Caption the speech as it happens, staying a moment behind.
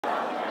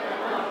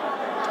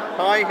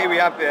Hi, here we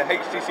have the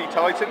HTC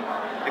Titan.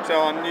 It's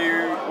our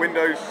new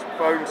Windows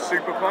Phone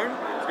superphone.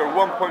 It's got a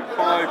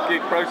 1.5 gig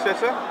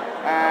processor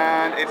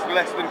and it's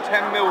less than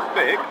 10mm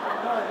thick,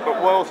 but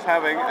whilst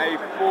having a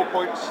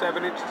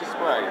 4.7-inch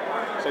display.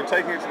 So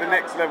taking it to the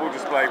next level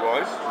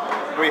display-wise,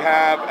 we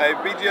have a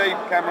VGA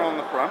camera on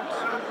the front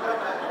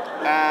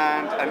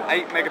and an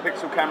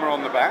 8-megapixel camera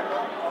on the back.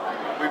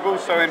 We've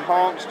also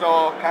enhanced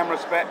our camera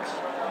specs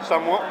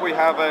somewhat. We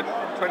have a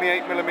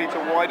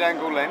 28mm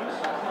wide-angle lens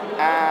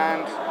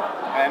and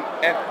an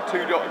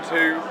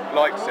f2.2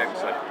 light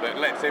sensor that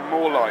lets in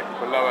more light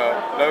for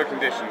lower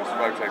conditions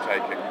photo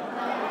taking.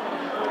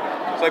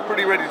 So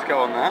pretty ready to go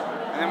on that.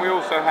 And then we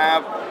also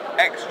have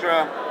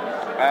extra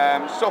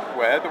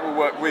software that will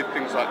work with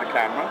things like the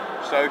camera.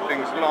 So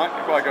things like,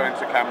 if I go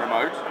into camera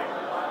mode,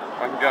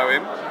 I can go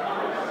in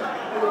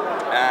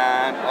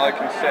and I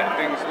can set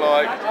things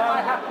like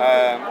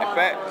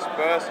effects,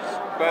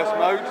 burst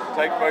mode, to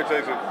take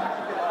photos of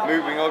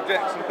moving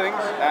objects and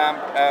things, and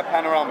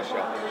panorama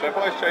shots. So if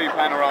I show you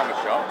panorama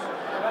shots,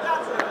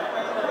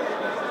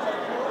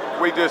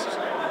 we just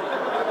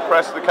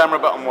press the camera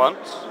button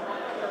once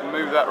and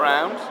move that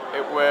round.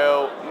 It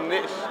will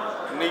knit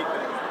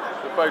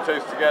the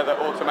photos together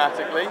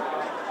automatically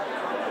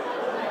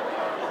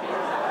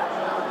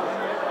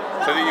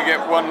so that you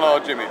get one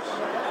large image.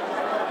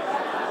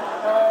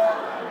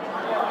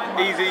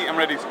 Easy and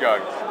ready to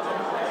go.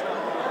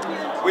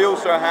 We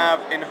also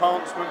have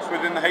enhancements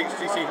within the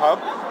HTC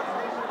Hub.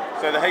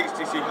 So the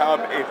HTC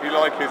Hub, if you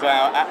like, is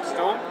our app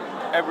store.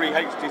 Every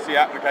HTC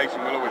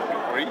application will always be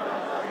free,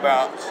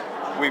 but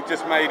we've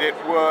just made it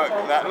work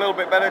that a little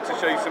bit better to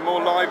show you some more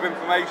live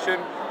information,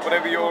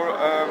 whatever you're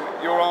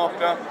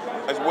after,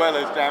 as well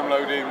as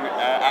downloading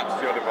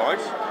apps to your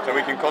device, so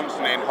we can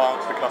constantly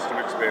enhance the customer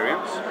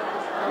experience.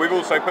 We've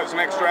also put some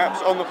extra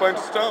apps on the phone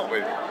to start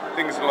with.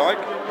 Things like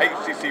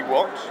HTC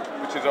Watch,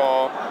 which is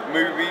our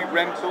movie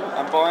rental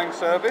and buying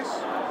service.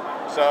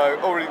 So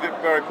already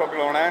very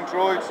popular on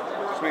Android.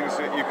 This means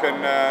that you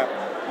can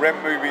rent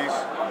movies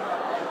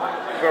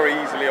very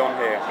easily on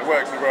here. It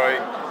works in a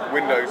very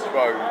Windows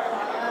Phone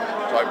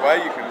type way.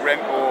 You can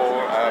rent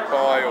or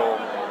buy or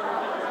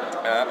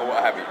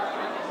what have you.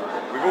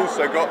 We've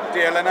also got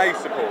DLNA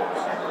support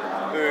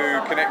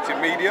through connected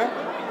media,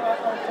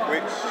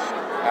 which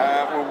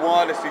will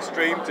wirelessly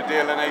stream to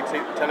DLNA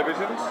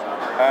televisions,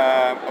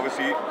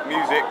 obviously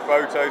music,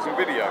 photos and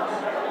videos.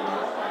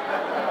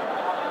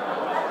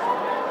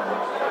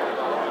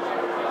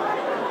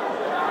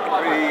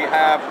 We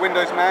have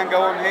Windows Mango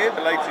on here,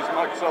 the latest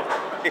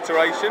Microsoft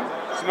iteration.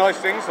 Some nice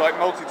things like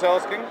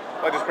multitasking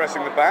by just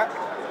pressing the back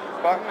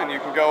button, and you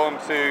can go on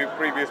to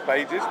previous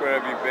pages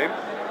wherever you've been.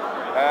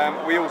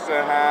 We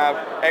also have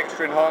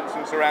extra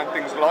enhancements around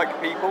things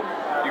like people.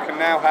 You can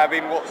now have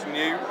in What's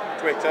New,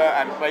 Twitter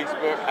and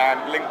Facebook and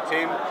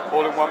LinkedIn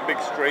all in one big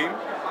stream.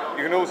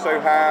 You can also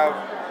have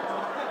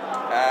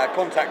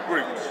contact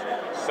groups.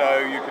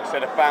 So you can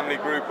set a family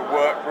group, a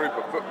work group,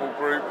 a football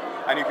group,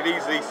 and you can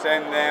easily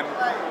send them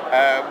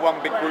one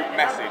big group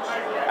message.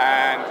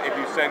 And if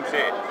you sent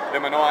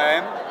them an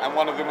IM and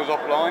one of them was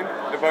offline,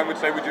 the phone would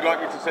say, would you like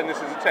me to send this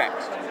as a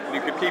text? And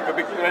you could keep a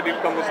big threaded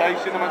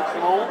conversation amongst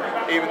them all,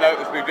 even though it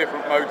was through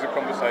different modes of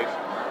conversation.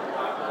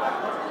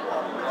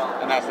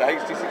 And that's the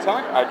HTC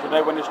Titan. Do you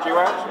know when it's due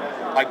out?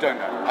 I don't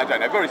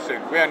know. Very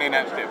soon. We only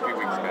announced it a few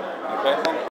weeks ago. Okay, thank you.